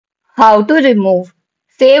How to remove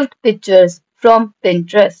saved pictures from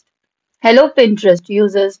Pinterest. Hello Pinterest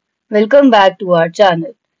users, welcome back to our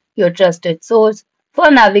channel, your trusted source for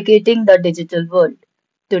navigating the digital world.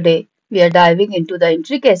 Today, we are diving into the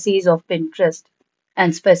intricacies of Pinterest,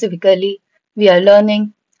 and specifically, we are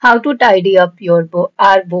learning how to tidy up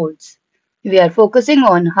our boards. We are focusing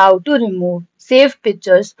on how to remove saved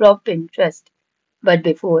pictures from Pinterest. But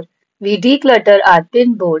before we declutter our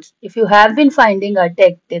pin boards, if you have been finding our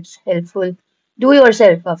tech tips helpful, do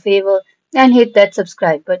yourself a favor and hit that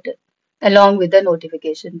subscribe button along with the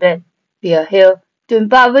notification bell. We are here to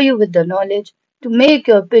empower you with the knowledge to make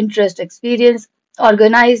your Pinterest experience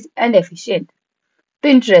organized and efficient.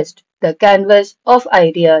 Pinterest, the canvas of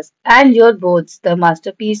ideas, and your boards, the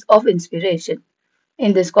masterpiece of inspiration.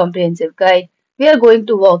 In this comprehensive guide, we are going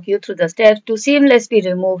to walk you through the steps to seamlessly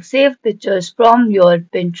remove saved pictures from your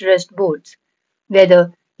Pinterest boards.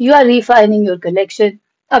 Whether you are refining your collection,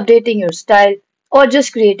 updating your style, or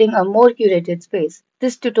just creating a more curated space,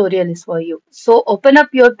 this tutorial is for you. So open up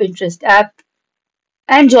your Pinterest app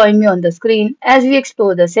and join me on the screen as we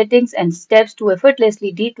explore the settings and steps to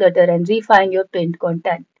effortlessly declutter and refine your pinned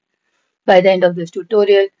content. By the end of this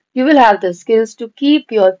tutorial, you will have the skills to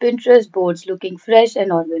keep your Pinterest boards looking fresh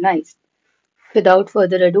and organized. Without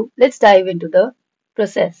further ado, let's dive into the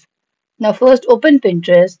process. Now first open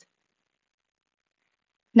Pinterest.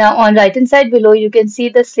 Now on right hand side below you can see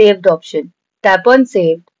the saved option. Tap on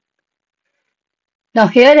saved. Now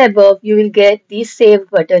here above you will get the saved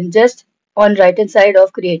button just on right hand side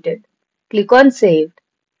of created. Click on saved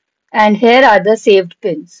and here are the saved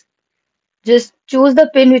pins. Just choose the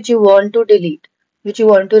pin which you want to delete, which you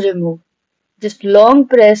want to remove. Just long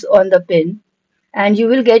press on the pin and you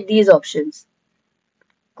will get these options.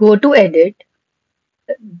 Go to edit,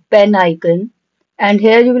 pen icon, and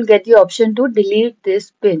here you will get the option to delete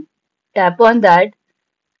this pin. Tap on that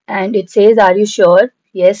and it says, are you sure?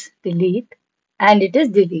 Yes, delete, and it is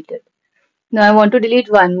deleted. Now I want to delete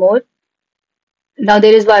one more. Now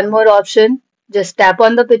there is one more option. Just tap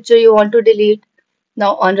on the picture you want to delete.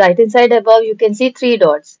 Now on right hand side above you can see three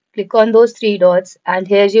dots. Click on those three dots and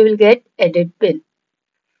here you will get edit pin.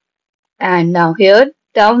 And now here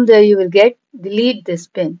down there you will get delete this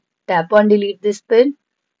pin. Tap on delete this pin.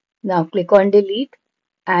 Now click on delete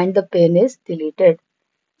and the pin is deleted.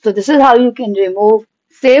 So this is how you can remove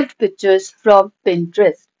saved pictures from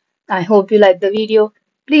Pinterest. I hope you like the video.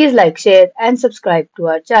 Please like, share and subscribe to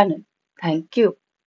our channel. Thank you.